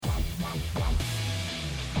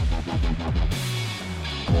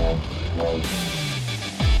So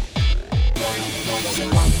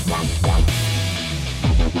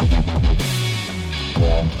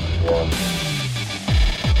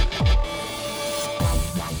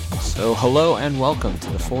hello and welcome to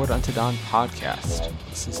the Forward Unto Dawn podcast.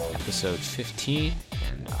 This is episode 15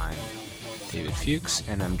 and I'm David Fuchs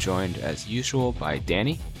and I'm joined as usual by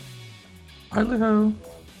Danny. Hello.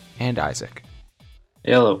 And Isaac.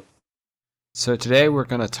 Hello. So today we're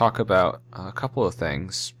going to talk about a couple of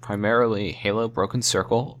things, primarily Halo Broken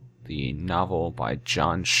Circle, the novel by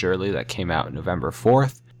John Shirley that came out November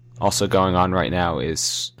 4th. Also going on right now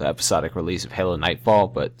is the episodic release of Halo Nightfall,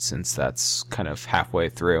 but since that's kind of halfway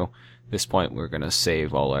through this point, we're going to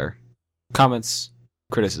save all our comments,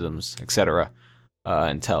 criticisms, etc.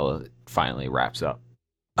 Until it finally wraps up.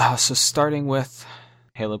 So starting with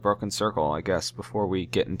Halo Broken Circle, I guess, before we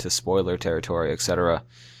get into spoiler territory, etc.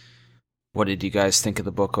 What did you guys think of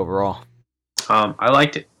the book overall? I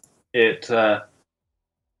liked it. It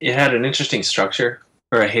had an interesting structure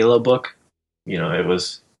for a Halo book. You know, it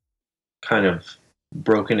was kind of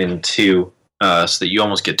broken in two, so that you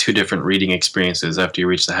almost get two different reading experiences after you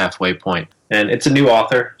reach the halfway point. And it's a new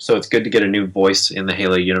author, so it's good to get a new voice in the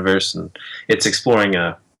Halo universe. And it's exploring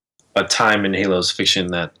a time in Halo's fiction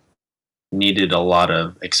that needed a lot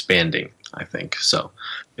of expanding, I think. So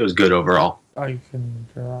it was good overall. I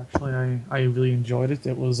concur. Actually, I really enjoyed it.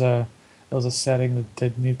 It was a setting that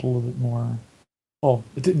did need a little bit more. Well,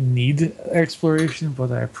 it didn't need exploration,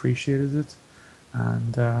 but I appreciated it,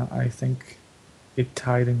 and I think it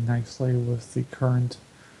tied in nicely with the current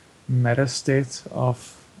meta state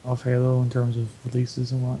of Halo in terms of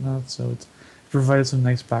releases and whatnot. So it provided some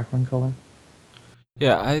nice background color.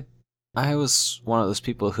 Yeah, I was one of those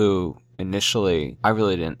people who initially I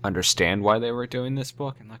really didn't understand why they were doing this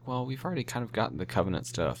book, and like, well, we've already kind of gotten the Covenant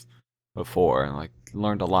stuff before, and like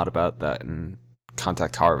learned a lot about that in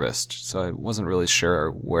Contact Harvest, so I wasn't really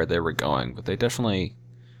sure where they were going, but they definitely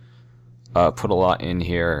put a lot in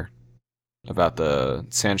here about the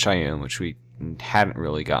San Chayun, which we hadn't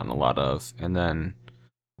really gotten a lot of, and then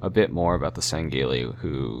a bit more about the Sangheili,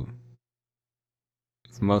 who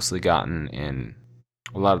we've mostly gotten in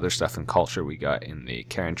a lot of their stuff in Culture we got in the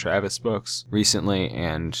Karen Travis books recently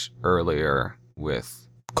and earlier with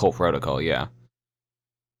Cult Protocol, yeah.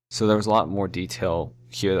 So there was a lot more detail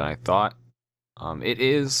here than I thought. It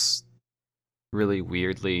is really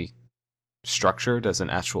weirdly structured as an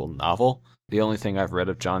actual novel. The only thing I've read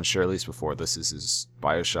of John Shirley's before this is his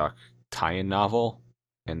Bioshock tie-in novel,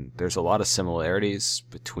 and there's a lot of similarities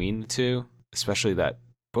between the two, especially that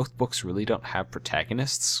both books really don't have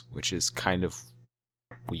protagonists, which is kind of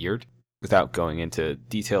weird. Without going into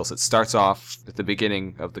details, it starts off at the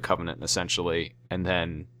beginning of the Covenant, essentially, and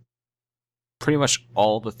then pretty much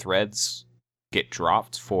all the threads get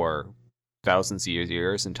dropped for thousands of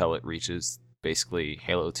years until it reaches basically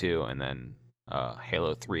Halo 2 and then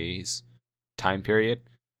Halo 3's time period.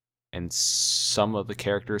 And some of the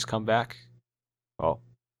characters come back. Well,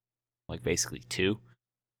 like basically two.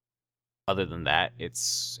 Other than that,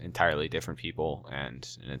 it's entirely different people and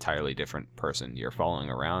an entirely different person you're following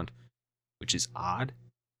around, which is odd.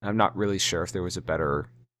 I'm not really sure if there was a better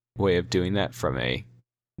way of doing that from a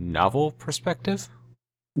novel perspective.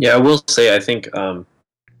 Yeah, I will say I think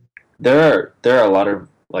there are a lot of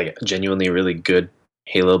like genuinely really good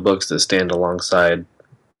Halo books that stand alongside,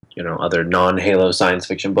 you know, other non-Halo science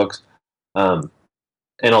fiction books, and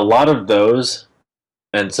a lot of those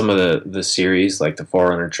and some of the series like the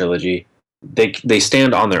Forerunner trilogy, they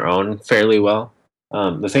stand on their own fairly well.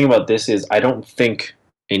 The thing about this is I don't think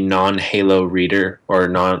a non-Halo reader or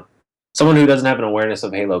someone who doesn't have an awareness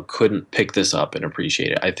of Halo couldn't pick this up and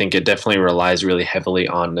appreciate it. I think it definitely relies really heavily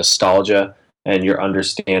on nostalgia and your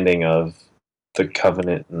understanding of the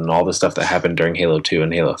Covenant and all the stuff that happened during Halo 2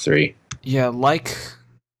 and Halo 3. Yeah, like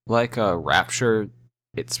Rapture,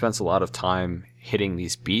 it spends a lot of time hitting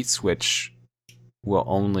these beats, which will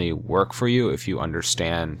only work for you if you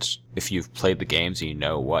understand, if you've played the games and you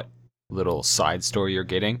know what little side story you're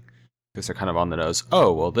getting, because they're kind of on the nose.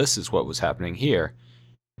 Oh, well, this is what was happening here.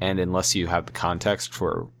 And unless you have the context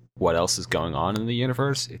for what else is going on in the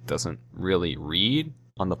universe, it doesn't really read.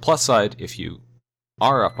 On the plus side, if you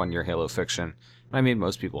are up on your Halo fiction, I mean,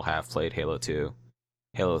 most people have played Halo 2,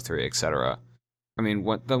 Halo 3, etc. I mean,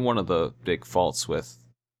 one of the big faults with,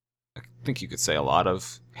 I think you could say, a lot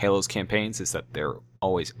of Halo's campaigns is that they're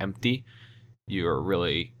always empty. You're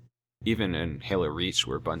really, even in Halo Reach,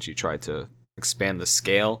 where Bungie tried to expand the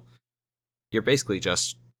scale, you're basically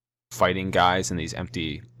just fighting guys in these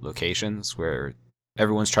empty locations where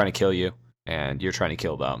everyone's trying to kill you and you're trying to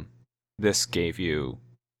kill them. This gave you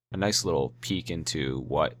a nice little peek into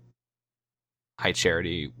what High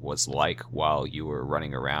Charity was like while you were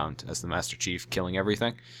running around as the Master Chief killing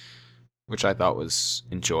everything, which I thought was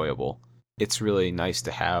enjoyable. It's really nice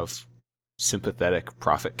to have sympathetic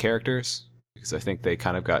Prophet characters, because I think they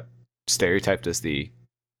kind of got stereotyped as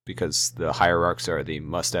because the hierarchs are the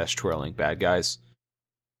mustache twirling bad guys,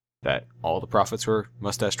 that all the Prophets were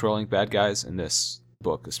mustache twirling bad guys. In this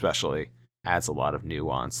book especially adds a lot of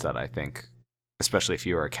nuance that I think, especially if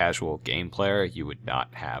you are a casual game player, you would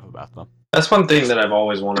not have about them. That's one thing that I've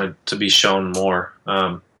always wanted to be shown more.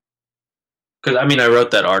 Because, I mean, I wrote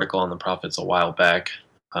that article on the Prophets a while back,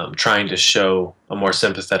 trying to show a more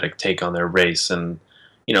sympathetic take on their race, and,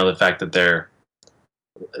 you know, the fact that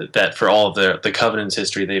that for all of the Covenant's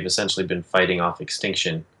history, they've essentially been fighting off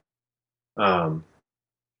extinction. And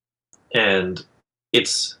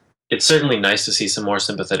it's certainly nice to see some more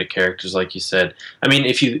sympathetic characters, like you said. I mean,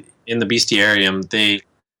 in the Bestiarium, they,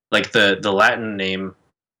 like, the Latin name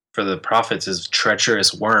for the Prophets is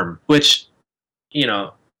Treacherous Worm, which, you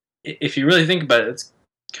know, if you really think about it, it's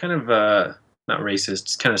kind of not racist,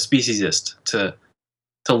 it's kind of speciesist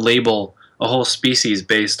to label a whole species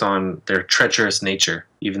based on their treacherous nature,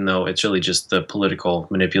 even though it's really just the political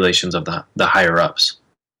manipulations of the higher ups.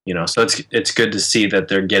 You know, so it's good to see that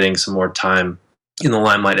they're getting some more time in the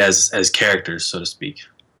limelight as characters, so to speak.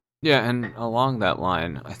 Yeah, and along that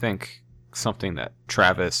line, I think something that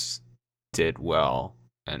Travis did well,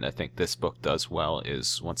 and I think this book does well,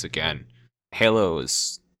 is, once again, Halo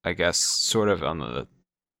is, I guess, sort of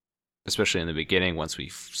especially in the beginning, once we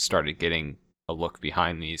started getting a look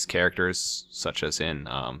behind these characters, such as in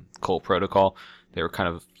Cole Protocol, they were kind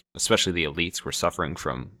of, especially the elites, were suffering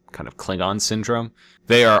from kind of Klingon syndrome.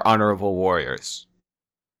 They are honorable warriors,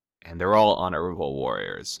 and they're all honorable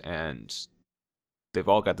warriors, and they've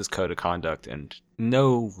all got this code of conduct, and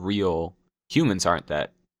no real humans aren't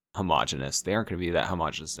that homogenous. They aren't going to be that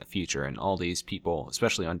homogenous in the future, and all these people,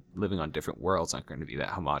 especially living on different worlds, aren't going to be that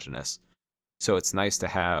homogenous. So it's nice to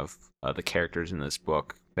have the characters in this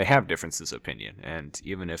book. They have differences of opinion, and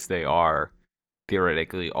even if they are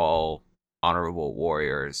theoretically all honorable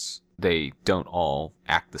warriors, they don't all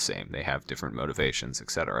act the same. They have different motivations,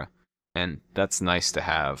 etc. And that's nice to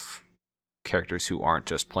have characters who aren't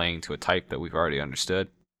just playing to a type that we've already understood.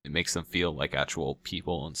 It makes them feel like actual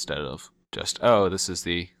people instead of just, oh, this is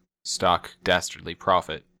the stock dastardly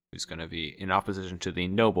prophet who's going to be in opposition to the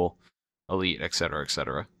noble elite, etc.,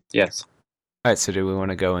 etc. Yes. All right, so do we want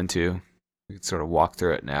to go into, we can sort of walk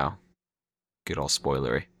through it now, get all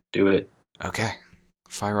spoilery. Do it. Okay,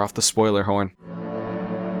 fire off the spoiler horn.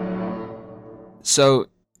 So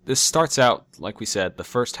this starts out, like we said, the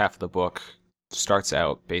first half of the book starts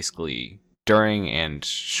out basically during and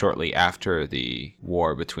shortly after the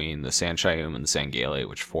war between the Sanshayum and the Sangheili,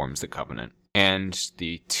 which forms the Covenant. And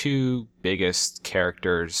the two biggest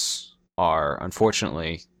characters are,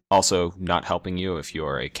 unfortunately, also not helping you if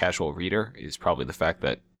you're a casual reader, is probably the fact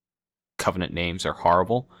that Covenant names are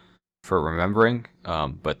horrible for remembering.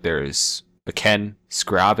 But there's Beken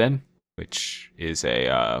Skrabin, which is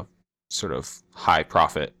a sort of high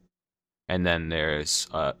prophet. And then there's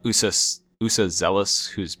Usa Zealous,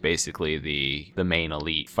 who's basically the main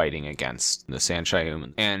elite fighting against the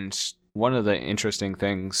Sanshayum. And one of the interesting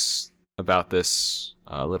things about this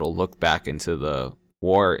little look back into the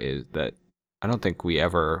war is that I don't think we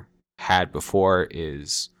ever had before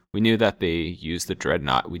is we knew that they used the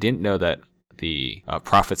Dreadnought. We didn't know that the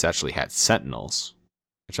Prophets actually had Sentinels,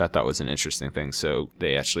 which I thought was an interesting thing. So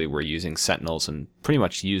they actually were using Sentinels and pretty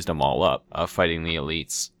much used them all up, fighting the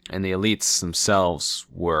elites. And the elites themselves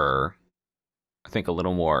were, I think, a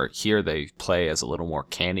little more, here they play as a little more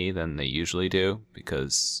canny than they usually do,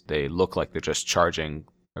 because they look like they're just charging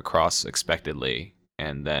across expectedly,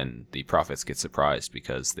 and then the Prophets get surprised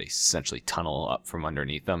because they essentially tunnel up from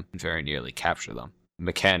underneath them and very nearly capture them.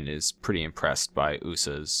 Beken is pretty impressed by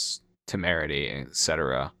Usa's temerity,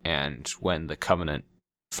 etc., and when the Covenant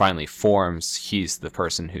finally forms, he's the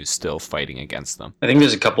person who's still fighting against them. I think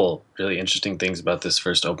there's a couple really interesting things about this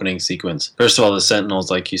first opening sequence. First of all, the Sentinels,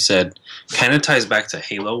 like you said, kind of ties back to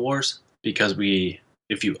Halo Wars, because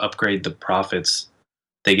if you upgrade the Prophets,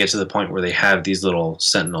 they get to the point where they have these little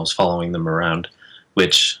Sentinels following them around,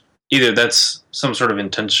 which either that's some sort of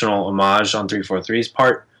intentional homage on 343's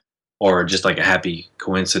part, or just like a happy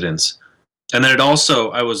coincidence. And then it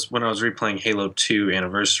also, when I was replaying Halo 2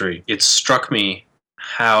 Anniversary, it struck me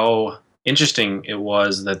how interesting it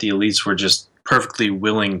was that the elites were just perfectly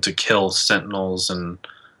willing to kill Sentinels and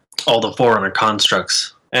all the Forerunner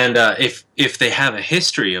constructs. And if they have a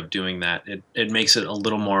history of doing that, it makes it a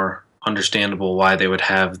little more understandable why they would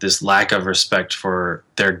have this lack of respect for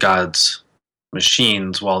their gods'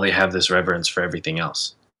 machines while they have this reverence for everything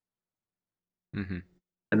else. Mm-hmm.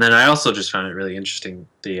 And then I also just found it really interesting.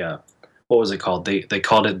 The what was it called? They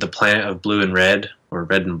called it the planet of blue and red, or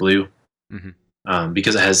red and blue, Mm-hmm.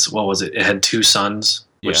 because it has, what was it? It had two suns,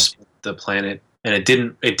 which Yeah. split the planet, and it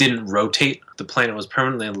didn't rotate. The planet was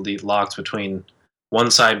permanently locked between one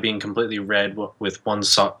side being completely red with one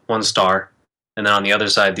star, and then on the other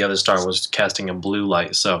side, the other star was casting a blue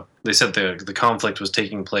light. So they said the conflict was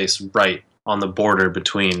taking place right on the border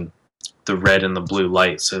between the red and the blue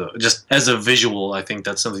light. So just as a visual, I think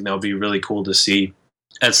that's something that would be really cool to see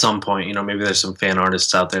at some point. Maybe there's some fan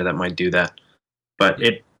artists out there that might do that, but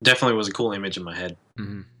it definitely was a cool image in my head.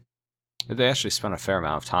 Mm-hmm. They actually spent a fair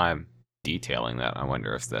amount of time detailing that. I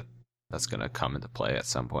wonder if that's going to come into play at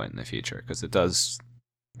some point in the future, because it does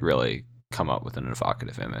really come up with an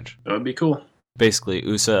evocative image. That would be cool. Basically,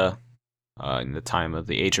 Usa, in the time of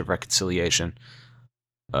the Age of Reconciliation,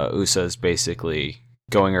 Usa is basically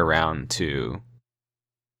going around to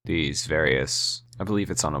these various, I believe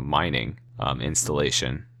it's on a mining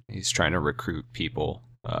installation. He's trying to recruit people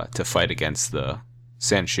to fight against the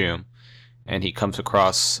Sanshum. And he comes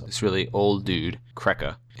across this really old dude,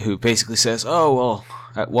 Kreka, who basically says, oh, well,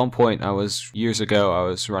 at one point years ago, I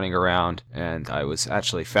was running around and I was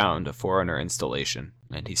actually found a Forerunner installation.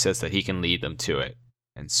 And he says that he can lead them to it.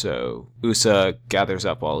 And so Usa gathers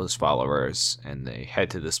up all his followers and they head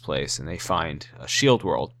to this place and they find a shield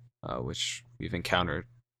world, which we've encountered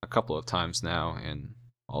a couple of times now in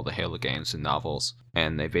all the Halo games and novels.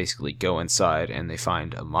 And they basically go inside and they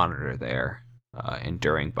find a monitor there,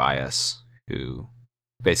 Enduring Bias, who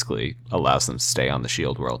basically allows them to stay on the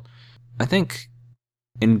shield world. I think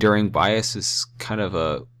Enduring Bias is kind of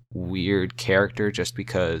a weird character just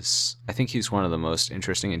because I think he's one of the most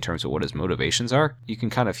interesting in terms of what his motivations are. You can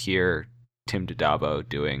kind of hear Tim Dodabo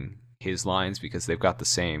doing his lines because they've got the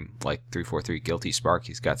same, like 343 Guilty Spark.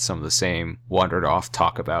 He's got some of the same wandered off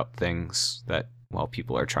talk about things that, while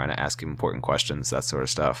people are trying to ask him important questions, that sort of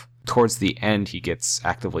stuff. Towards the end, he gets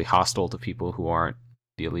actively hostile to people who aren't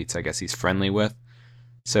the elites I guess he's friendly with.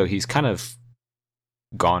 So he's kind of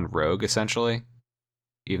gone rogue, essentially.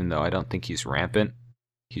 Even though I don't think he's rampant.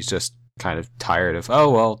 He's just kind of tired of, oh,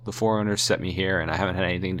 well, the Forerunners set me here and I haven't had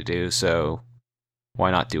anything to do, so why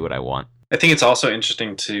not do what I want? I think it's also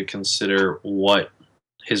interesting to consider what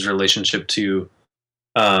his relationship to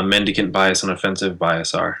mendicant bias and offensive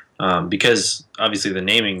bias are. Because obviously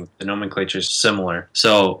the nomenclature is similar.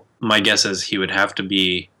 So my guess is he would have to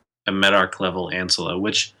be a Medarch level Ancilla,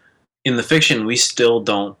 which in the fiction we still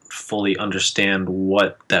don't fully understand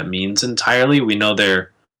what that means entirely. We know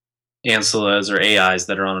they're Ancillas or AIs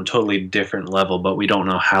that are on a totally different level, but we don't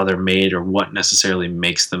know how they're made or what necessarily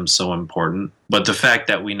makes them so important. But the fact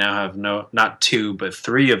that we now have not two, but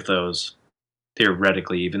three of those,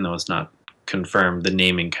 theoretically, even though it's not confirmed, the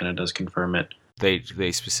naming kind of does confirm it.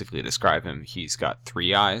 They specifically describe him. He's got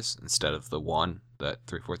 3 eyes instead of the one that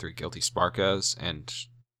 343 Guilty Spark has, and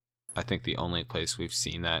I think the only place we've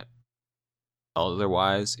seen that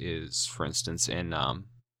otherwise is, for instance, in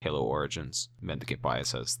Halo Origins. Mendicant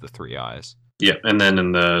Bias has the 3 eyes. Yeah, and then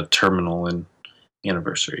in the Terminal and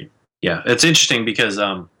Anniversary. Yeah, it's interesting because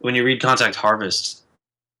when you read Contact Harvest,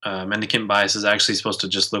 Mendicant Bias is actually supposed to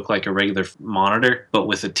just look like a regular monitor, but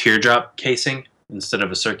with a teardrop casing instead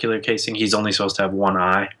of a circular casing. He's only supposed to have 1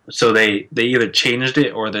 eye. So they either changed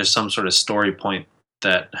it or there's some sort of story point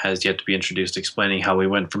that has yet to be introduced explaining how we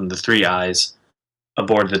went from the 3 eyes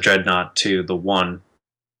aboard the Dreadnought to the 1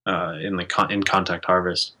 in Contact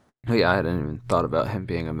Harvest. Oh yeah, I hadn't even thought about him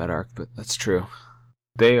being a Medarch, but that's true.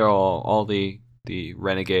 They are all the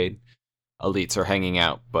renegade elites are hanging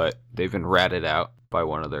out, but they've been ratted out by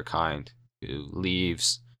one of their kind who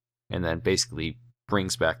leaves and then basically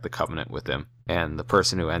brings back the Covenant with him. And the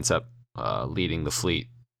person who ends up leading the fleet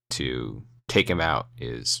to take him out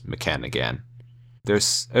is M'Ken again.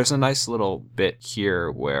 There's a nice little bit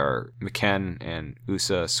here where M'Ken and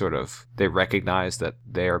Usa they recognize that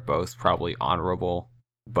they are both probably honorable,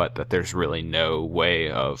 but that there's really no way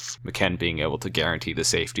of M'Ken being able to guarantee the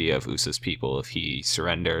safety of Usa's people if he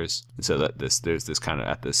surrenders. And so that there's this kind of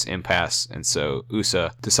at this impasse, and so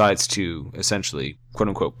Usa decides to essentially, quote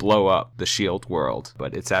unquote, blow up the shield world,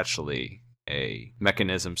 but it's actually a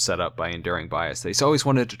mechanism set up by Enduring Bias that he's always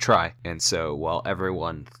wanted to try. And so while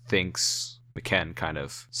everyone thinks M'Ken kind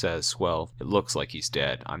of says, well, it looks like he's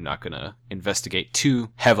dead, I'm not going to investigate too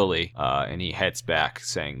heavily, and he heads back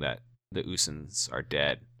saying that the Usans are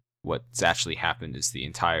dead. What's actually happened is the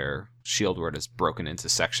entire shield world is broken into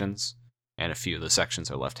sections, and a few of the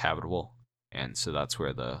sections are left habitable, and so that's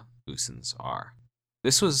where the Usans are.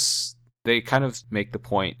 They kind of make the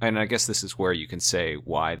point, and I guess this is where you can say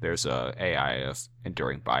why there's a AI of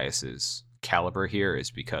Enduring Biases caliber here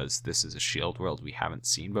is because this is a shield world we haven't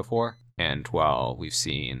seen before. And while we've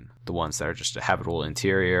seen the ones that are just a habitable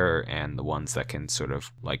interior and the ones that can sort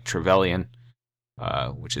of like Trevelyan,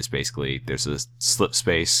 which is basically there's a slip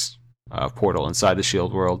space portal inside the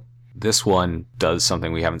shield world, this one does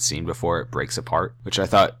something we haven't seen before. It breaks apart, which I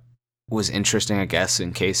thought was interesting, I guess,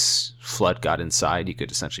 in case Flood got inside, you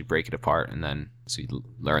could essentially break it apart and then, so you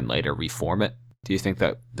learn later, reform it. Do you think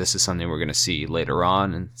that this is something we're going to see later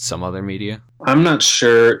on in some other media? I'm not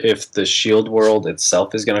sure if the shield world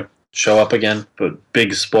itself is going to show up again, but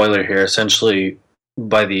big spoiler here, essentially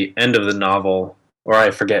by the end of the novel, or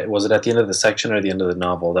I forget, was it at the end of the section or the end of the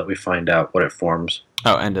novel that we find out what it forms?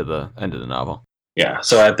 Oh, end of the novel. Yeah,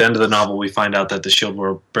 so at the end of the novel, we find out that the shield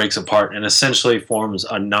world breaks apart and essentially forms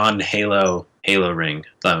a non-Halo Halo ring.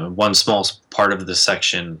 One small part of the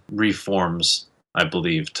section reforms, I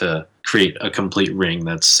believe, to create a complete ring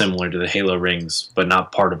that's similar to the Halo rings, but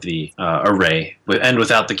not part of the array, and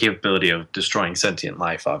without the capability of destroying sentient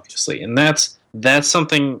life, obviously. And that's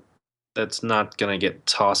something that's not going to get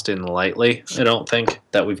tossed in lightly, I don't think,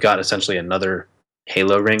 that we've got essentially another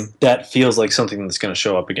Halo ring. That feels like something that's going to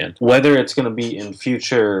show up again. Whether it's going to be in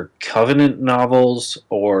future Covenant novels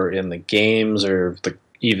or in the games or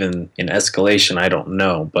even in Escalation, I don't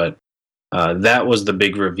know, but that was the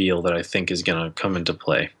big reveal that I think is going to come into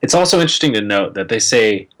play. It's also interesting to note that they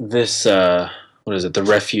say this, the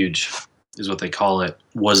Refuge is what they call it,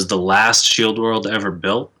 was the last shield world ever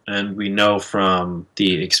built, and we know from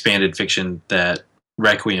the expanded fiction that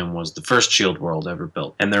Requiem was the first shield world ever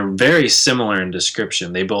built. And they're very similar in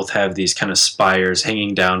description. They both have these kind of spires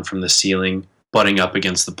hanging down from the ceiling, butting up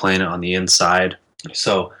against the planet on the inside.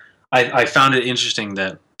 So I found it interesting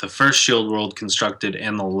that the first shield world constructed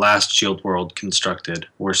and the last shield world constructed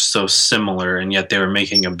were so similar, and yet they were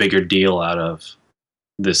making a bigger deal out of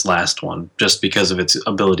this last one just because of its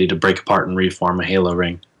ability to break apart and reform a Halo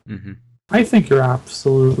ring. Mm-hmm. I think you're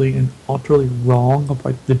absolutely and utterly wrong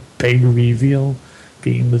about the big reveal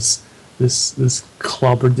being this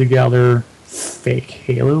clobbered together fake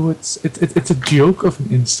Halo. It's a joke of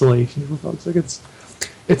an installation, for fuck's sake.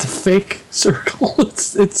 It's a fake circle.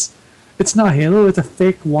 It's not Halo. It's a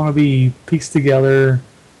fake wannabe pieced together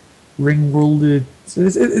ring world. It's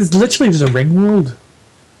literally just a ring world.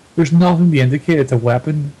 There's nothing to indicate it's a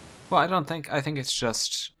weapon. Well, I think it's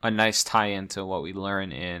just a nice tie-in to what we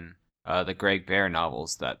learn in the Greg Bear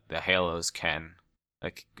novels, that the Halos can,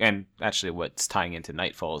 like, and actually what's tying into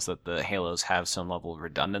Nightfall is that the Halos have some level of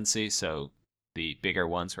redundancy, so the bigger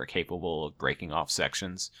ones were capable of breaking off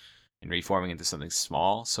sections and reforming into something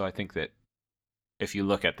small. So I think that if you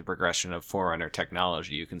look at the progression of Forerunner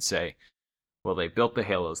technology, you can say, well, they built the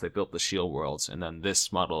Halos, they built the Shield worlds, and then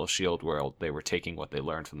this model of Shield world, they were taking what they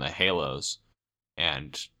learned from the Halos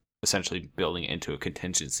and essentially building it into a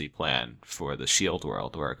contingency plan for the Shield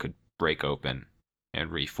world where it could break open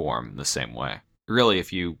and reform the same way. Really,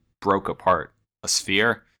 if you broke apart a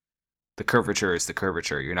sphere, the curvature is the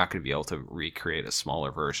curvature. You're not going to be able to recreate a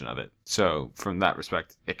smaller version of it. So, from that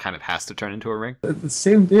respect, it kind of has to turn into a ring. At the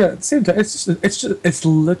same time, it's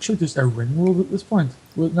literally just a ring world at this point.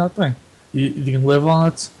 With nothing, you can live on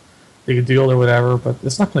it, you can do all or whatever, but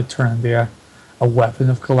it's not going to turn into a weapon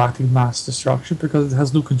of galactic mass destruction because it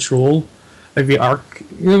has no control. Like the Ark,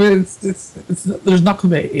 you know, it's there's not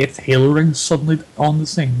going to be 8 Halo rings suddenly on the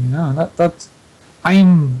scene. You know that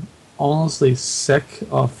I'm honestly sick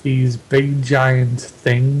of these big giant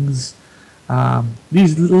things.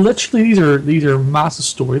 These are massive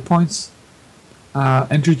story points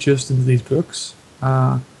introduced into these books.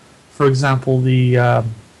 For example, the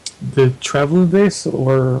Trevelyan base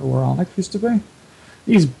or Onyx used to be.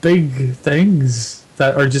 These big things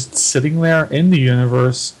that are just sitting there in the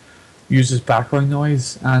universe uses background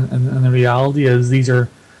noise, and the reality is these are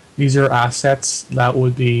assets that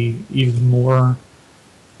would be even more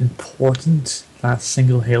important than a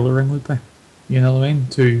single Halo ring would be. You know what I mean?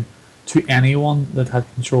 To anyone that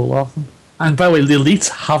had control of them. And by the way, the elites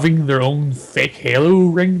having their own fake Halo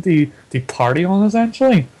ring to party on,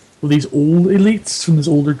 essentially, with these old elites from this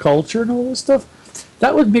older culture and all this stuff,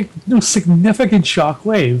 that would make significant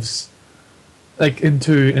shockwaves, like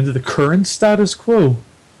into the current status quo.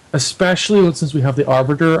 Especially since we have the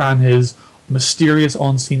Arbiter and his mysterious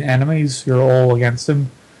unseen enemies who are all against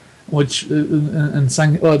him, which and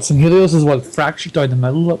Sanghelios is what fractured down the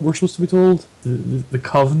middle that we're supposed to be told. The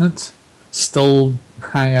Covenant still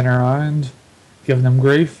hanging around, giving them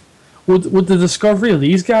grief. Would the discovery of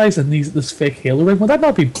these guys and this fake Halo ring, would that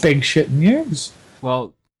not be big shit news?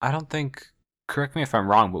 Well, I don't think. Correct me if I'm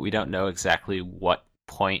wrong, but we don't know exactly what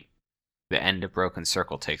point the end of Broken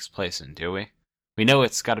Circle takes place in, do we? We know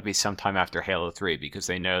it's got to be sometime after Halo 3 because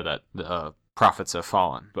they know that the prophets have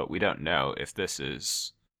fallen, but we don't know if this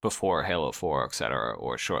is before Halo 4, etc.,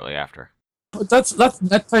 or shortly after. But that's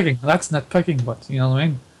nitpicking. That's nitpicking, but you know what I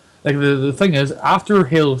mean? Like, the thing is, after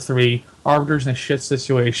Halo 3, Arbiter's in a shit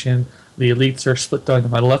situation, the elites are split down the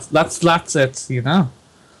middle. That's it, you know?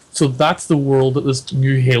 So that's the world that this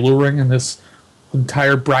new Halo ring and this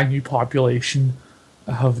entire brand new population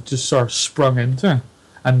have just sort of sprung into.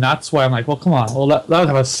 And that's why I'm like, well, come on. Well, that would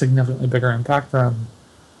have a significantly bigger impact than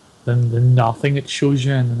the nothing it shows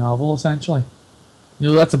you in the novel, essentially. You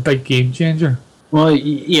know, that's a big game changer. Well,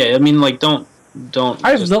 yeah, I mean, like, don't.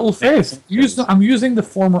 I have little faith. I'm using the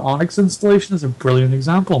former Onyx installation as a brilliant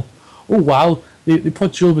example. Oh, wow. They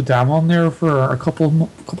put Joe Badam on there for a couple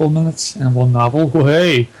of minutes in one novel. Oh,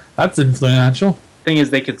 hey, that's influential. Thing is,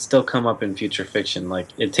 they could still come up in future fiction. Like,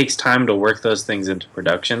 it takes time to work those things into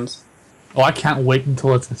productions. Oh, I can't wait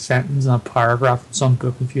until it's a sentence and a paragraph in some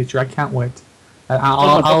book in the future. I can't wait.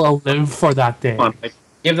 I'll live for that day. Like,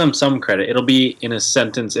 give them some credit. It'll be in a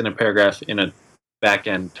sentence, in a paragraph, in a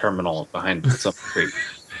back-end terminal behind some tree.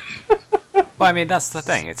 Well, I mean, that's the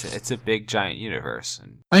thing. It's a big, giant universe.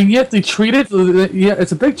 And yet they treat it... Yeah,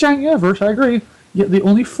 it's a big, giant universe, I agree. Yet they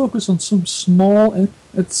only focus on some small...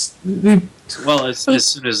 Well, as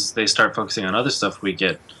soon as they start focusing on other stuff, we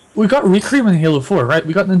got Recream in Halo 4, right?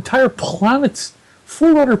 We got an entire planet,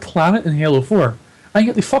 full water planet in Halo 4. And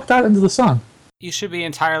yet they fucked that into the sun. You should be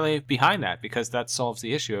entirely behind that, because that solves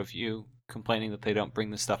the issue of you complaining that they don't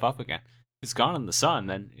bring this stuff up again. If it's gone in the sun,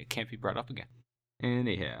 then it can't be brought up again.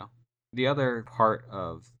 Anyhow, the other part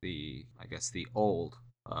of the old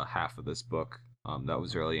half of this book that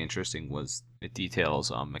was really interesting was it details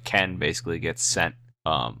McKen basically gets sent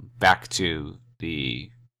back to the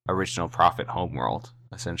original Prophet homeworld,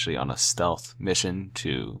 essentially on a stealth mission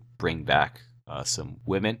to bring back some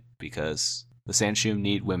women, because the Sanshum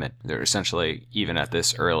need women. They're essentially, even at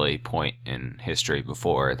this early point in history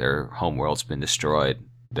before their homeworld's been destroyed,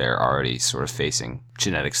 they're already sort of facing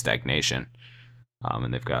genetic stagnation.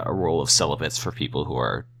 And they've got a rule of celibates for people who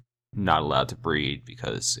are not allowed to breed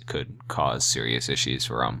because it could cause serious issues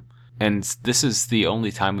for them. And this is the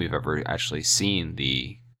only time we've ever actually seen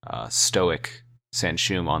the stoic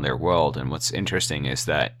Sanshum on their world. And what's interesting is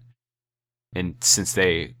that since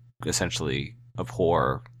they essentially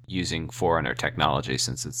abhor using Forerunner technology,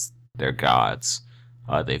 since it's their gods,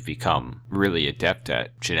 they've become really adept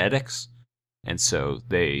at genetics. And so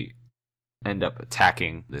they end up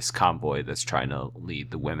attacking this convoy that's trying to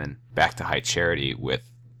lead the women back to High Charity with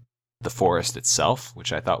the forest itself,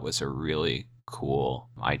 which I thought was a really cool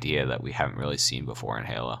idea that we haven't really seen before in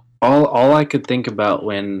Halo. All I could think about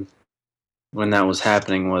when that was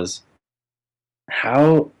happening was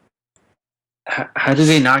how do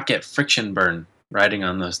they not get friction burn riding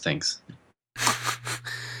on those things?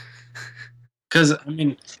 Because I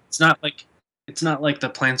mean, it's not like the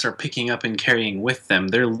plants are picking up and carrying with them.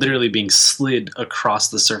 They're literally being slid across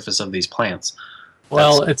the surface of these plants.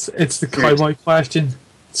 Well, it's the cowboy question,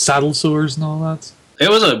 saddle sores and all that. It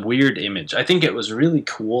was a weird image. I think it was really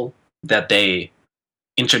cool that they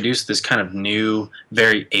introduced this kind of new,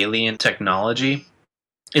 very alien technology.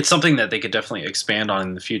 It's something that they could definitely expand on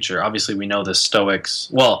in the future. Obviously, we know the Stoics.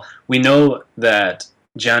 Well, we know that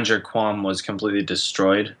Janjer Quam was completely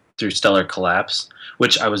destroyed through stellar collapse,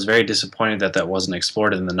 which I was very disappointed that wasn't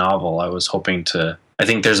explored in the novel. I was hoping to... I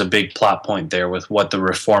think there's a big plot point there with what the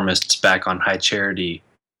reformists back on High Charity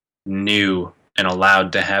knew and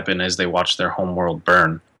allowed to happen as they watched their homeworld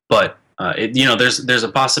burn. But, there's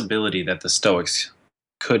a possibility that the Stoics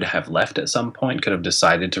could have left at some point, could have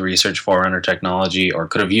decided to research Forerunner technology, or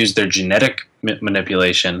could have used their genetic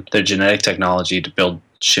manipulation, their genetic technology to build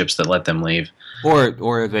ships that let them leave.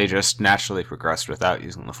 Or they just naturally progressed without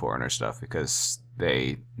using the Forerunner stuff, because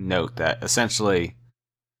they note that essentially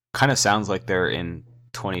kind of sounds like they're in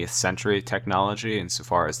 20th century technology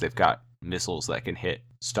insofar as they've got missiles that can hit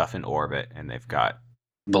stuff in orbit, and they've got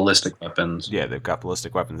ballistic weapons. Yeah, they've got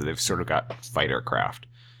ballistic weapons, and they've sort of got fighter craft.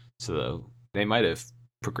 So they might have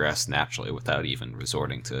progressed naturally without even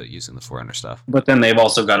resorting to using the Forerunner stuff. But then they've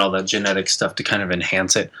also got all that genetic stuff to kind of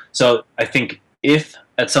enhance it. So I think if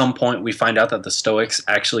at some point we find out that the Stoics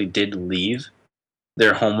actually did leave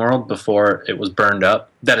their homeworld before it was burned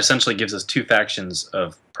up, that essentially gives us two factions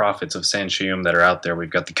of prophets of Sanshum that are out there. We've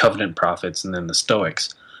got the Covenant prophets and then the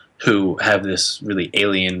Stoics, who have this really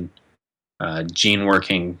alien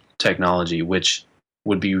gene-working technology, which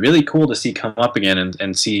would be really cool to see come up again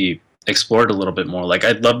and see explored a little bit more. Like,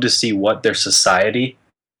 I'd love to see what their society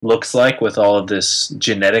looks like with all of this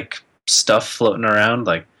genetic stuff floating around.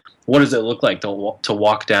 Like, what does it look like to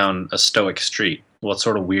walk down a Stoic street? what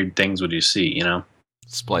sort of weird things would you see? You know,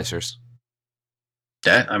 Splicers.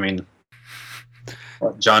 that I mean,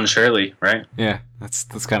 John Shirley, right? Yeah, that's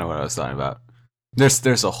kind of what I was talking about.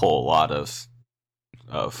 There's a whole lot of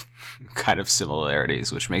kind of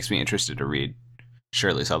similarities, which makes me interested to read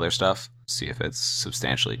Shirley's other stuff, see if it's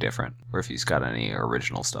substantially different, or if he's got any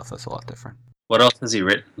original stuff that's a lot different. What else has he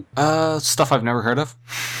written? Stuff I've never heard of.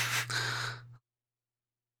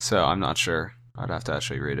 So I'm not sure. I'd have to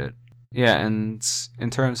actually read it. Yeah, and in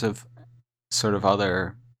terms of sort of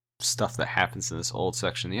other stuff that happens in this old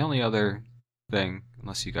section, the only other thing,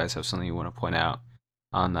 unless you guys have something you want to point out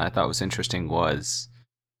on that I thought was interesting, was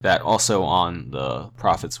that also on the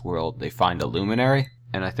Prophet's world they find a luminary,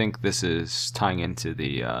 and I think this is tying into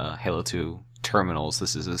the Halo 2 terminals.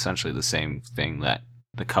 This is essentially the same thing that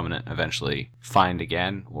the Covenant eventually find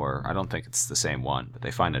again, or I don't think it's the same one, but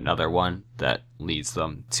they find another one that leads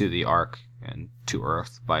them to the Ark and to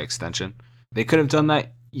Earth by extension. They could have done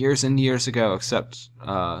that years and years ago, except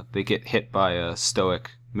they get hit by a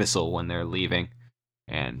Stoic missile when they're leaving,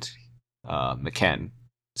 and McKen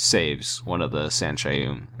saves one of the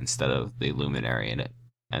Sanchayum instead of the Luminary, and it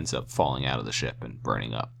ends up falling out of the ship and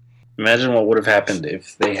burning up. Imagine what would have happened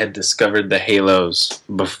if they had discovered the Halos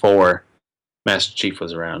before Master Chief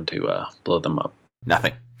was around to blow them up.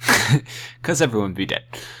 Nothing. Because everyone would be dead.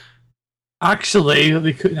 Actually,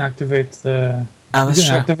 they couldn't activate the. Oh, They that's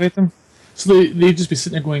couldn't true. activate them, so they'd just be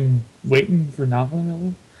sitting there going, waiting for nothing.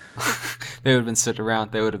 Really. They would have been sitting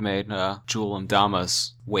around. They would have made Jewel and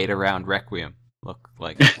Dama's wait around Requiem look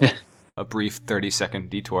like a brief 30-second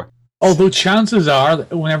detour. Although chances are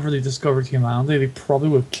that whenever they discovered humanity, they probably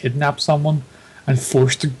would have kidnapped someone and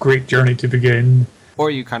forced the great journey to begin. Or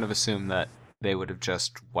you kind of assume that they would have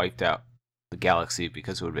just wiped out the galaxy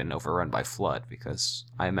because it would have been overrun by flood, because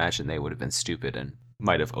I imagine they would have been stupid and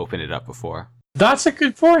might have opened it up before. That's a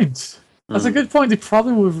good point. That's a good point. They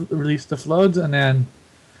probably would have released the flood, and then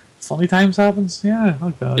funny times happens. Yeah,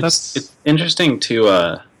 okay. It's interesting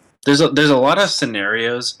to there's a lot of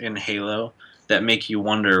scenarios in Halo that make you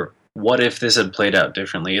wonder what if this had played out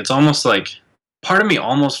differently. It's almost like part of me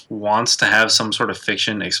almost wants to have some sort of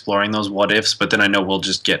fiction exploring those what ifs, but then I know we'll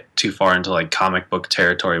just get too far into like comic book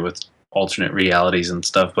territory with alternate realities and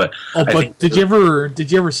stuff. But did you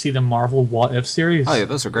ever see the Marvel What If series? Oh yeah,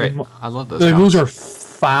 those are great. I love those. Those are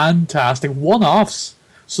fantastic one-offs.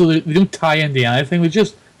 So they don't tie into anything. They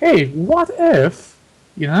just, hey, what if?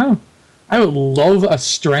 You know, I would love a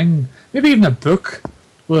string, maybe even a book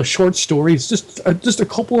with short stories. Just a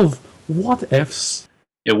couple of what ifs.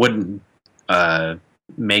 It wouldn't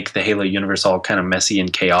make the Halo universe all kind of messy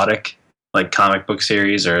and chaotic like comic book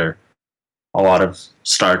series or a lot of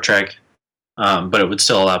Star Trek. But it would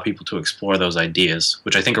still allow people to explore those ideas,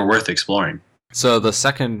 which I think are worth exploring. So the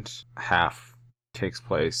second half takes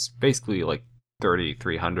place basically like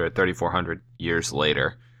 3,400 years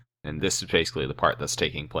later. And this is basically the part that's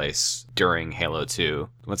taking place during Halo 2.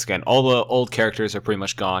 Once again, all the old characters are pretty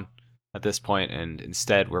much gone at this point, and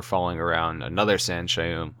instead we're following around another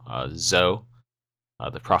Sanchayum, Zoe,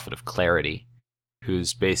 the Prophet of Clarity,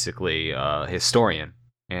 who's basically a historian.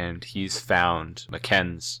 And he's found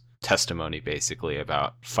McKen's testimony basically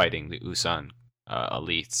about fighting the Usan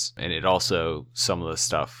elites, and it also some of the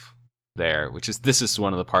stuff there, this is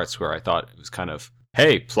one of the parts where I thought it was kind of,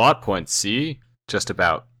 hey, plot point, see? Just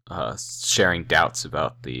about sharing doubts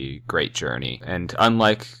about the Great Journey. And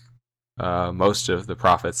unlike most of the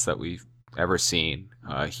prophets that we've ever seen,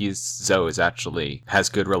 Zoe has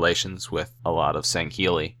good relations with a lot of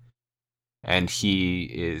Sangheili, and he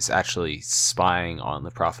is actually spying on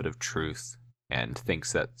the Prophet of Truth and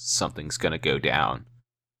thinks that something's going to go down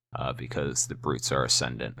because the brutes are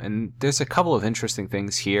ascendant. And there's a couple of interesting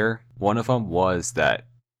things here. One of them was that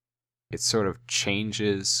it sort of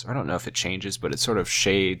changes, I don't know if it changes, but it sort of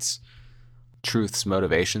shades Truth's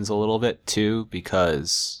motivations a little bit too,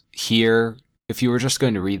 because here, if you were just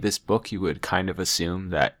going to read this book, you would kind of assume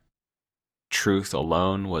that Truth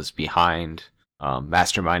alone was behind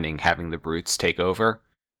masterminding having the brutes take over,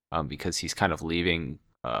 because he's kind of leaving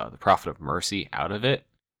the Prophet of Mercy out of it.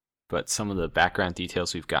 But some of the background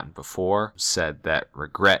details we've gotten before said that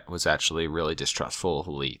Regret was actually really distrustful of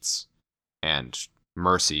elites, and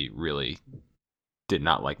Mercy really did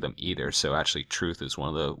not like them either. So actually Truth is one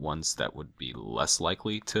of the ones that would be less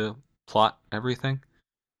likely to plot everything.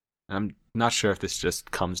 And I'm not sure if this just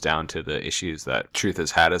comes down to the issues that Truth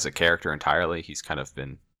has had as a character entirely. He's kind of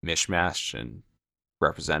been mishmashed and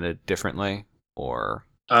represented differently, or...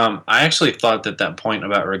 I actually thought that point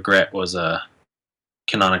about Regret was a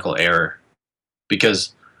canonical error,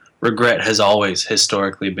 because Regret has always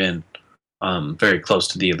historically been very close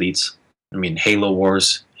to the elites. I mean, Halo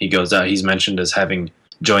Wars, he goes out. He's mentioned as having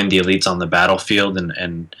joined the elites on the battlefield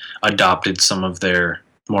and adopted some of their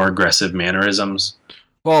more aggressive mannerisms.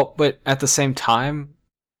 Well, but at the same time,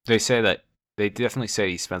 they definitely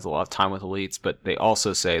say he spends a lot of time with elites, but they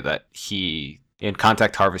also say that in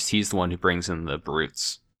Contact Harvest, he's the one who brings in the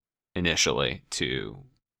brutes initially to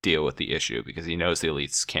deal with the issue because he knows the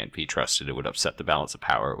elites can't be trusted. It would upset the balance of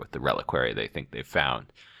power with the reliquary they think they've found.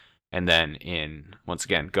 And then once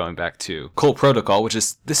again, going back to Cole Protocol,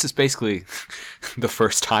 this is basically the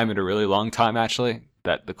first time in a really long time, actually,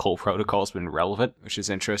 that the Cole Protocol has been relevant, which is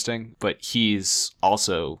interesting. But he's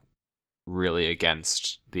also really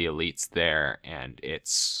against the elites there, and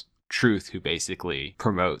it's Truth who basically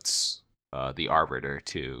promotes the Arbiter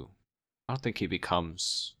to... I don't think he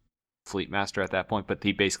becomes Fleet Master at that point, but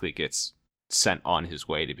he basically gets sent on his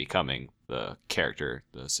way to becoming the character,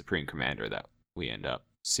 the Supreme Commander that we end up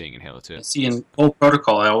seeing in Halo 2. See, in Cole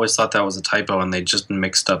Protocol, I always thought that was a typo, and they just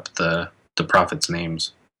mixed up the prophets'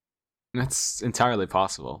 names. That's entirely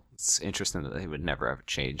possible. It's interesting that they would never have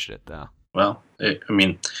changed it, though. Well, I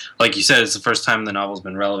mean, like you said, it's the first time the novel's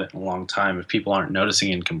been relevant in a long time. If people aren't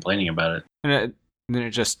noticing and complaining about it, And then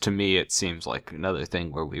it just, to me, it seems like another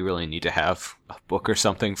thing where we really need to have a book or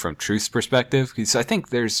something from Truth's perspective, because I think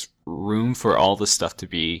there's room for all this stuff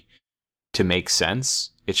to make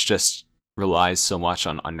sense. It's just relies so much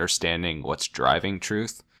on understanding what's driving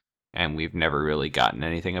Truth, and we've never really gotten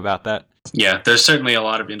anything about that. Yeah, there's certainly a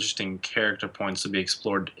lot of interesting character points to be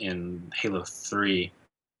explored in Halo 3.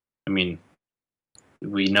 I mean,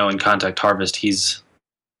 we know in Contact Harvest he's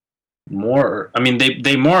more... I mean,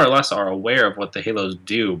 they more or less are aware of what the Halos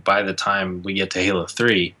do by the time we get to Halo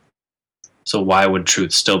 3. So why would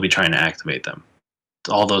Truth still be trying to activate them?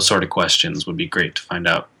 All those sort of questions would be great to find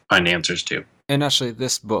answers to. And actually,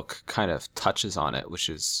 this book kind of touches on it, which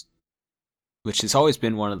has always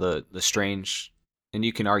been one of the strange, and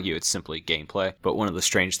you can argue it's simply gameplay, but one of the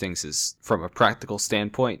strange things is, from a practical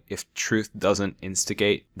standpoint, if Truth doesn't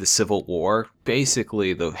instigate the Civil War,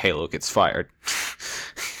 basically the Halo gets fired.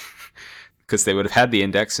 Because they would have had the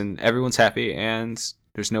index and everyone's happy, and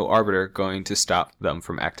there's no Arbiter going to stop them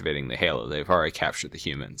from activating the Halo. They've already captured the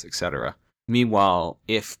humans, etc. Meanwhile,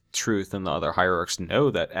 if Truth and the other hierarchs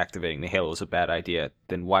know that activating the Halo is a bad idea,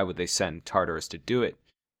 then why would they send Tartarus to do it?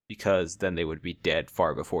 Because then they would be dead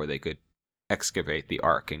far before they could excavate the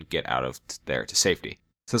Ark and get out of there to safety.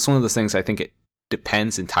 So it's one of those things. I think it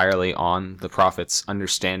depends entirely on the Prophets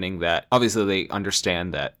understanding that, obviously they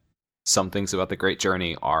understand that some things about the Great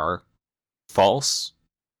Journey are false,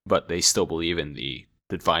 but they still believe in the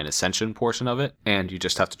Divine Ascension portion of it, and you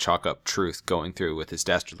just have to chalk up Truth going through with his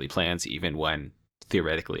dastardly plans, even when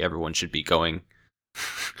theoretically everyone should be going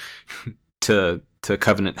to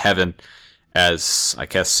Covenant Heaven as, I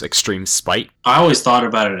guess, extreme spite. I always thought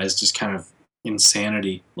about it as just kind of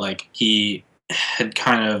insanity. Like, he had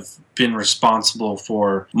kind of been responsible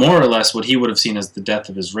for more or less what he would have seen as the death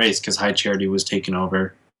of his race, because High Charity was taken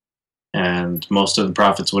over and most of the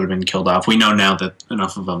Prophets would have been killed off. We know now that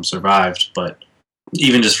enough of them survived, but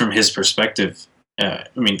even just from his perspective, I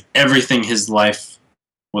mean, everything his life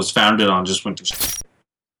was founded on just went to shit.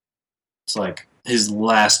 It's like his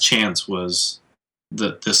last chance was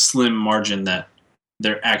the slim margin that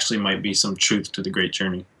there actually might be some truth to the Great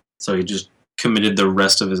Journey. So he just committed the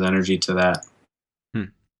rest of his energy to that.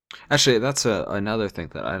 Actually, that's another thing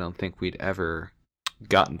that I don't think we'd ever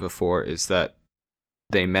gotten before, is that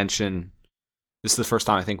they mention, this is the first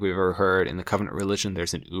time I think we've ever heard in the Covenant religion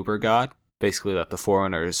there's an uber god. Basically that the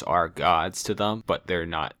Forerunners are gods to them, but they're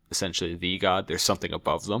not essentially the god. There's something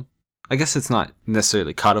above them. I guess it's not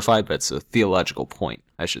necessarily codified, but it's a theological point,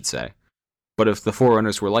 I should say. But if the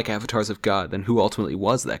Forerunners were like avatars of God, then who ultimately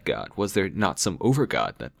was that god? Was there not some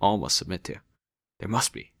over-god that all must submit to? There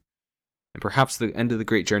must be. And perhaps the end of the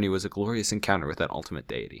Great Journey was a glorious encounter with that ultimate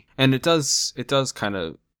deity. And it does kind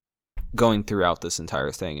of going throughout this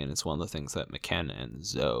entire thing, and it's one of the things that McKenna and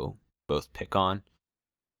Zoe both pick on,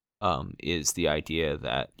 is the idea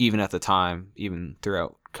that even at the time, even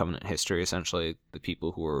throughout Covenant history, essentially, the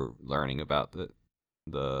people who were learning about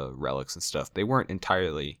the relics and stuff, they weren't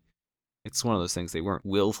entirely, it's one of those things, they weren't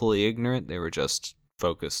willfully ignorant, they were just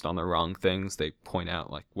focused on the wrong things. They point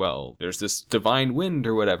out, like, well, there's this divine wind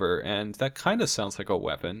or whatever, and that kind of sounds like a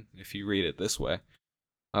weapon, if you read it this way,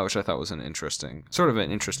 which I thought was an interesting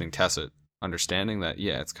tacit understanding that,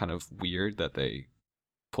 yeah, it's kind of weird that they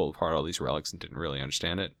pulled apart all these relics and didn't really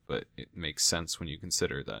understand it, but it makes sense when you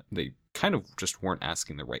consider that they kind of just weren't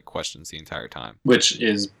asking the right questions the entire time. Which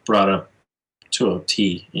is brought up to a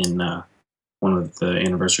T in one of the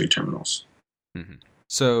anniversary terminals. Mm-hmm.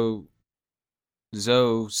 So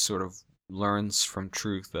Zoe sort of learns from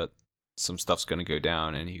Truth that some stuff's going to go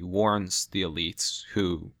down, and he warns the elites,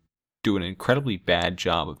 who do an incredibly bad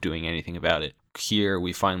job of doing anything about it. Here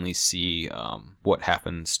we finally see what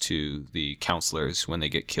happens to the counselors when they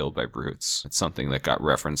get killed by brutes. It's something that got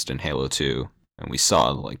referenced in Halo 2, and we saw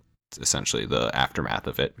like essentially the aftermath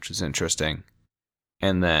of it, which is interesting.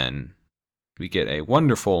 And then we get a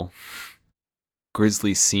wonderful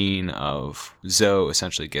grisly scene of Zoe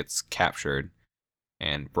essentially gets captured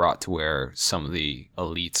and brought to where some of the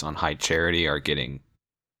elites on High Charity are getting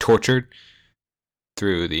tortured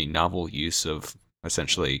through the novel use of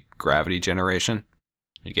essentially gravity generation.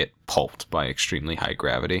 You get pulped by extremely high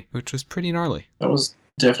gravity, which was pretty gnarly. That was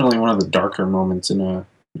definitely one of the darker moments in a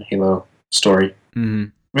Halo story. Mm-hmm.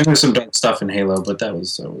 I mean, there's some dark stuff in Halo, but that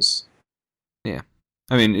was. Yeah,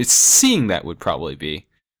 I mean, it's seeing that would probably be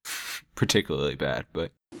particularly bad,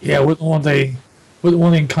 but Yeah, wouldn't want to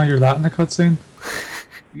encounter that in a cutscene.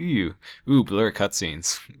 blur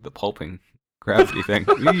cutscenes, the pulping gravity thing.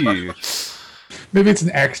 Ew. Maybe it's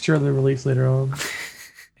an extra they release later on.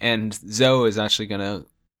 And Zoe is actually gonna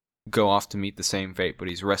go off to meet the same fate, but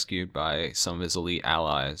he's rescued by some of his elite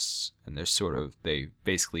allies, and they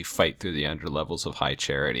basically fight through the underlevels of High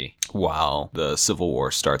Charity while the Civil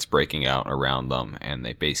War starts breaking out around them, and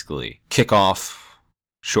they basically kick off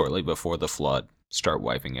shortly before the Flood, start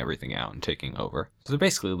wiping everything out and taking over. So they're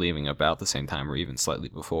basically leaving about the same time, or even slightly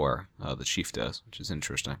before the Chief does, which is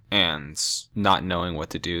interesting. And not knowing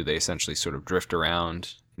what to do, they essentially sort of drift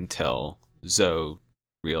around until Zoe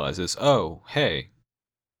realizes, oh, hey,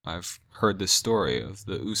 I've heard this story of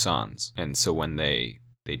the Usans. And so when they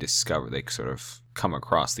sort of come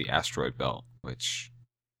across the asteroid belt, which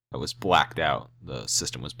was blacked out, the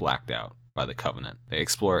system was blacked out by the Covenant. They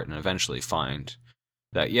explore it and eventually find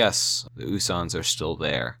that yes, the Usans are still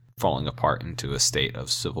there, falling apart into a state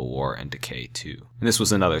of civil war and decay too. And this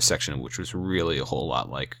was another section which was really a whole lot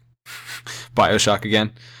like BioShock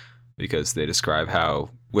again, because they describe how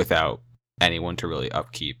without anyone to really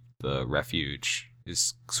upkeep, the refuge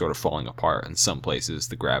is sort of falling apart. In some places,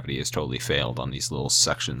 the gravity has totally failed on these little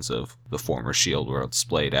sections of the former shield where it's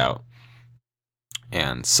splayed out.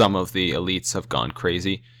 And some of the elites have gone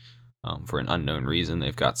crazy. For an unknown reason,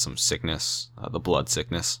 they've got some sickness, the blood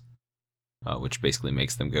sickness, which basically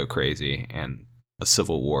makes them go crazy, and a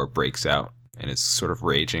civil war breaks out, and it's sort of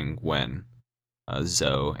raging when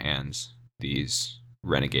Zoe and these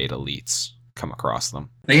renegade elites come across them.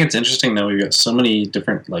 I think it's interesting that we've got so many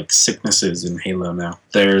different like sicknesses in Halo now.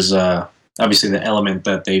 There's obviously the element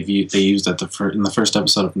that they used in the first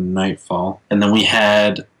episode of Nightfall, and then we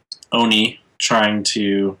had Oni trying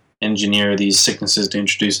to engineer these sicknesses to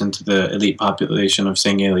introduce into the elite population of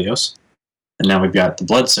San Galios. And now we've got the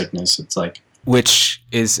blood sickness. It's like, which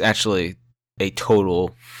is actually a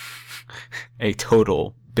total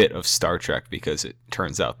bit of Star Trek, because it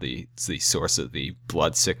turns out the source of the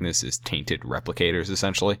blood sickness is tainted replicators,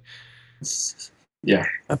 essentially. Yeah.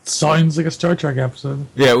 That sounds like a Star Trek episode.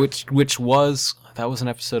 Yeah, which was an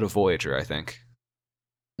episode of Voyager, I think.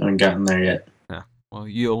 I haven't gotten there yet. Yeah. Well,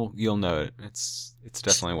 you'll know it. It's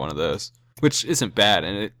definitely one of those, which isn't bad,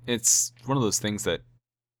 and it's one of those things that,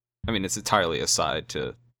 I mean, it's entirely aside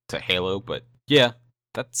to Halo, but yeah,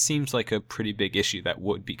 that seems like a pretty big issue that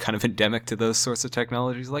would be kind of endemic to those sorts of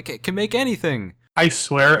technologies. Like, it can make anything. I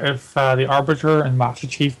swear, if the Arbiter and Master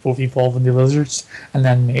Chief both evolve into lizards and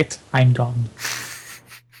then mate, I'm done.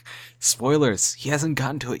 Spoilers, he hasn't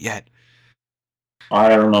gotten to it yet. I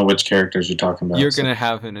don't know which characters you're talking about. You're going to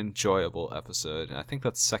have an enjoyable episode. I think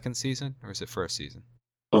that's second season, or is it first season?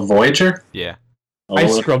 The Voyager? Yeah. I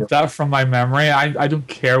scrubbed that from my memory. I don't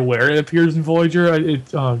care where it appears in Voyager.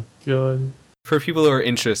 Oh, good. For people who are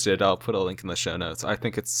interested, I'll put a link in the show notes. I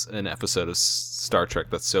think it's an episode of Star Trek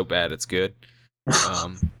that's so bad it's good.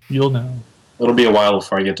 You'll know. It'll be a while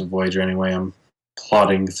before I get to Voyager anyway. I'm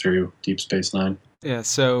plodding through Deep Space Nine. Yeah,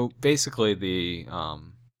 so basically the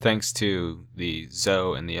thanks to the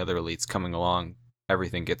Zoe and the other elites coming along,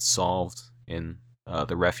 everything gets solved in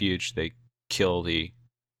the refuge. They kill the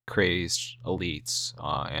crazed elites,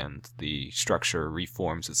 and the structure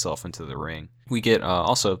reforms itself into the ring. We get,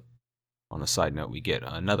 also, on a side note, we get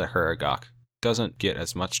another Huragok. Doesn't get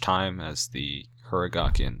as much time as the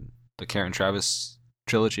Huragok in the Karen Travis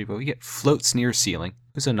trilogy, but we get Floats Near Ceiling,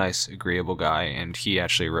 who's a nice, agreeable guy, and he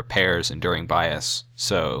actually repairs Enduring Bias.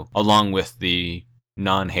 So, along with the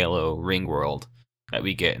non-Halo ring world that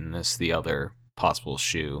we get in this, the other possible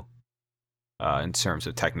shoe in terms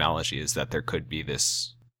of technology is that there could be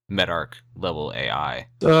this Medarch level AI.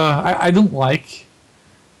 I don't like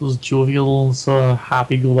those jovial, sort of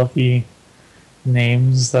happy-go-lucky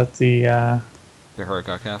names that the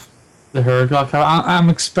Huragok have? The Hergok. I'm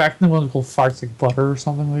expecting one called Farts Like Butter or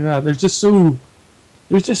something like that. They're just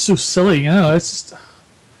so silly, you know. It's just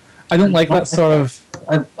I don't like that sort of.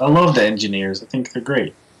 I love the engineers. I think they're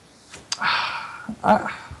great. They're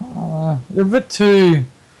a bit too.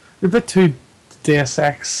 They're a bit too Deus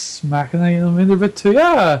Ex Machina. You know what I mean? They're a bit too.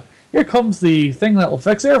 Yeah, here comes the thing that will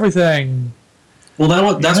fix everything.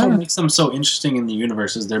 Well, that's what makes them so interesting in the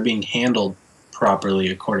universe is they're being handled properly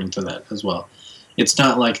according to that as well. It's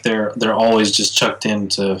not like they're always just chucked in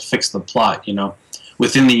to fix the plot. You know,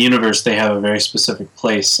 within the universe they have a very specific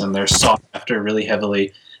place and they're sought after really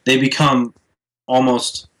heavily. They become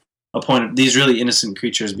almost a point of, these really innocent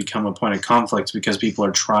creatures become a point of conflict because people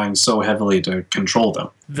are trying so heavily to control them.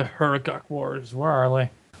 The Hergok Wars, where are they?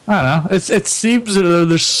 I don't know. It seems that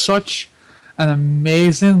there's such an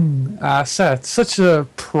amazing asset, such a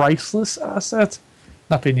priceless asset,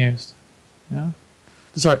 not being used. Yeah.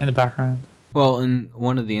 Sorry, in the background. Well, and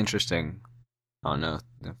one of the interesting, I don't know,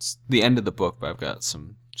 it's the end of the book, but I've got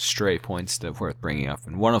some stray points that are worth bringing up.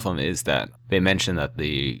 And one of them is that they mention that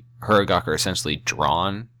the Hergok are essentially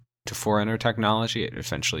drawn to Forerunner technology. It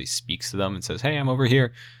essentially speaks to them and says, hey, I'm over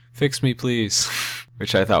here. Fix me, please.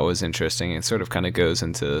 Which I thought was interesting. It sort of kind of goes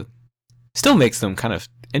into... Still makes them kind of...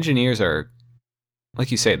 Engineers are,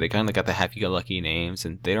 like you say, they kind of got the happy-go-lucky names,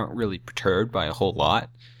 and they aren't really perturbed by a whole lot.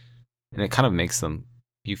 And it kind of makes them...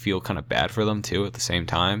 You feel kind of bad for them, too, at the same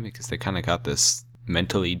time, because they kind of got this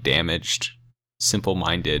mentally damaged,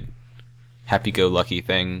 simple-minded, happy-go-lucky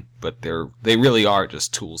thing, but they really are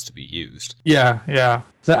just tools to be used. Yeah.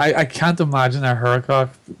 I can't imagine a Hergok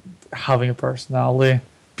having a personality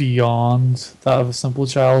beyond that of a simple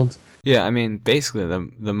child. Yeah, I mean, basically,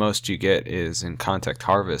 the most you get is in Contact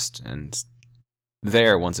Harvest, and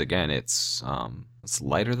there, once again, it's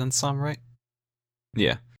lighter than some, right?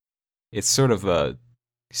 Yeah. It's sort of a...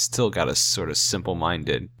 Still got a sort of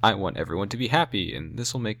simple-minded, I want everyone to be happy, and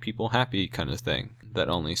this will make people happy kind of thing that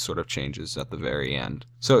only sort of changes at the very end.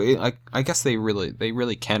 So I guess they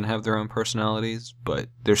really can have their own personalities, but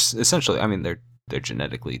they're essentially, I mean, they're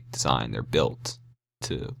genetically designed, they're built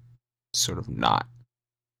to sort of not.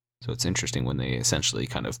 So it's interesting when they essentially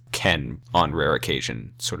kind of can, on rare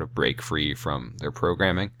occasion, sort of break free from their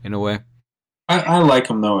programming in a way. I like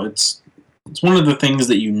them though. It's one of the things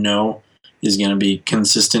that you know is going to be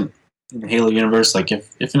consistent in the Halo universe. Like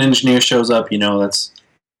if an engineer shows up, you know that's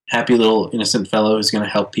happy little innocent fellow who's going to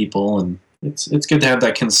help people, and it's good to have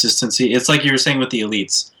that consistency. It's like you were saying with the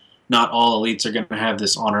elites. Not all elites are going to have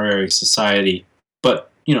this honorary society, but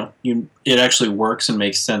you know, it actually works and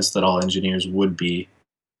makes sense that all engineers would be,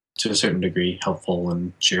 to a certain degree, helpful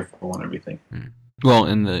and cheerful and everything. Well,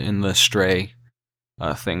 in the stray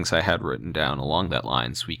things I had written down along that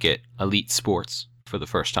lines, we get elite sports for the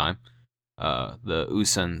first time. The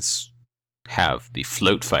Usans have the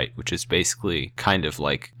float fight, which is basically kind of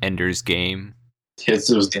like Ender's Game. It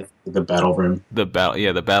was the battle room. The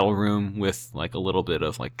battle room with like a little bit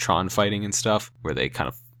of like Tron fighting and stuff, where they kind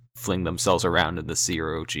of fling themselves around in the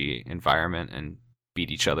zero-G environment and beat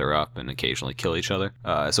each other up and occasionally kill each other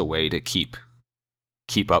as a way to keep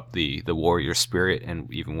up the warrior spirit,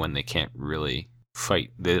 and even when they can't really fight,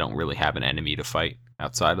 they don't really have an enemy to fight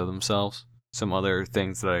outside of themselves. Some other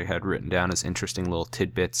things that I had written down as interesting little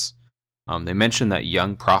tidbits. They mentioned that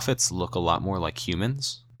young prophets look a lot more like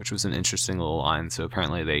humans, which was an interesting little line. So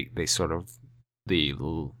apparently they sort of, the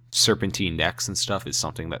little serpentine necks and stuff is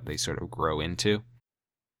something that they sort of grow into.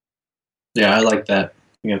 Yeah, I like that.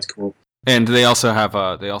 I think that's cool. And they also have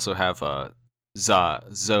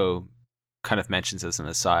Zoe kind of mentions as an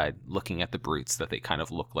aside, looking at the brutes, that they kind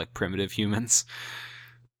of look like primitive humans,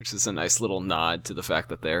 which is a nice little nod to the fact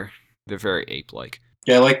that they're very ape-like.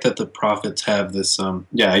 Yeah, I like that the prophets have this,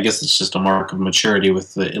 I guess it's just a mark of maturity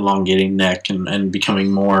with the elongating neck and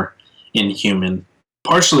becoming more inhuman.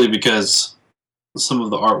 Partially because some of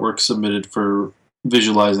the artwork submitted for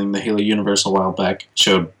visualizing the Halo universe a while back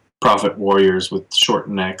showed prophet warriors with short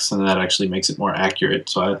necks, and that actually makes it more accurate.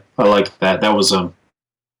 So I like that. That was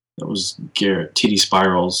Garrett TD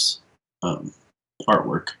Spiral's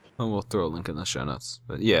artwork. And we'll throw a link in the show notes.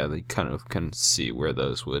 But yeah, they kind of can see where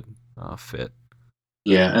those would fit.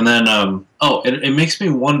 Yeah, and then it makes me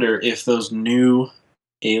wonder if those new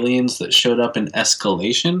aliens that showed up in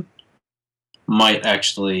Escalation might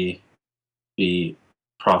actually be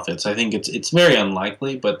prophets. I think it's very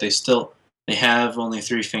unlikely, but they have only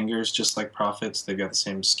 3 fingers, just like prophets. They've got the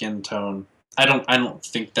same skin tone. I don't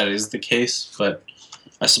think that is the case, but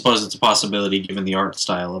I suppose it's a possibility given the art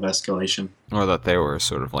style of Escalation. Or that they were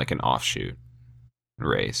sort of like an offshoot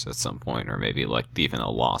race at some point, or maybe like even a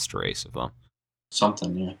lost race of them.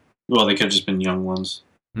 Something, yeah. Well, they could have just been young ones.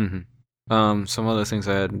 Mm-hmm. Some other things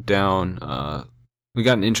I had down. We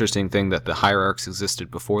got an interesting thing that the hierarchs existed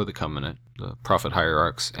before the Covenant, the prophet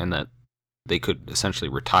hierarchs, and that they could essentially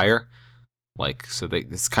retire.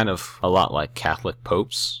 It's kind of a lot like Catholic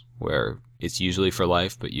popes, where it's usually for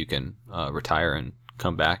life, but you can retire and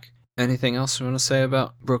come back. Anything else you want to say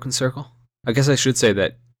about Broken Circle? I guess I should say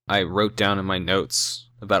that I wrote down in my notes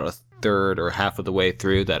about a third or half of the way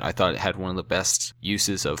through that I thought it had one of the best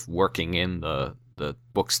uses of working in the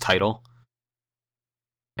book's title.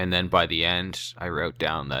 And then by the end, I wrote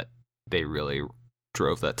down that they really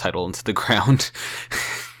drove that title into the ground.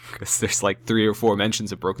 Because there's like 3 or 4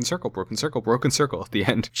 mentions of Broken Circle at the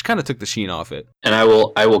end, which kind of took the sheen off it. And I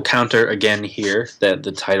will counter again here that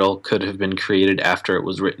the title could have been created after it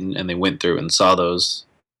was written, and they went through and saw those,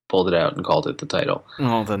 pulled it out, and called it the title.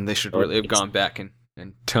 Well, then they should really have gone back and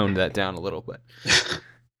toned that down a little bit.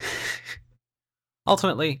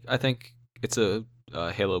 Ultimately, I think it's a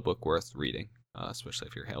Halo book worth reading, especially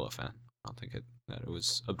if you're a Halo fan. I don't think that it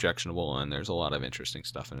was objectionable, and there's a lot of interesting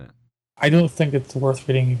stuff in it. I don't think it's worth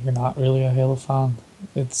reading if you're not really a Halo fan.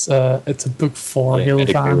 It's a book for Halo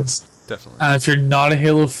fans. Definitely. And if you're not a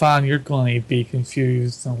Halo fan, you're going to be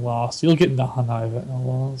confused and lost. You'll get nothing out of it in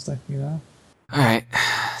all honesty, you know? Alright,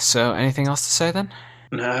 so anything else to say then?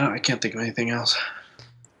 No, I can't think of anything else.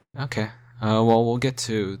 Okay. Well, we'll get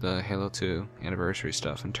to the Halo 2 anniversary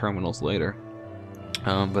stuff and terminals later.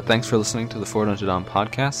 But thanks for listening to the Forward Unto Dawn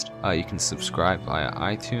podcast. You can subscribe via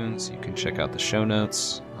iTunes. You can check out the show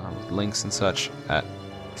notes with links and such at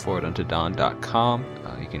forwarduntodawn.com.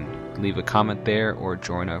 You can leave a comment there or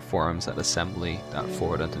join our forums at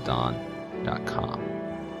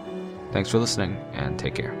assembly.forwarduntodawn.com. Thanks for listening and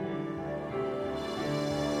take care.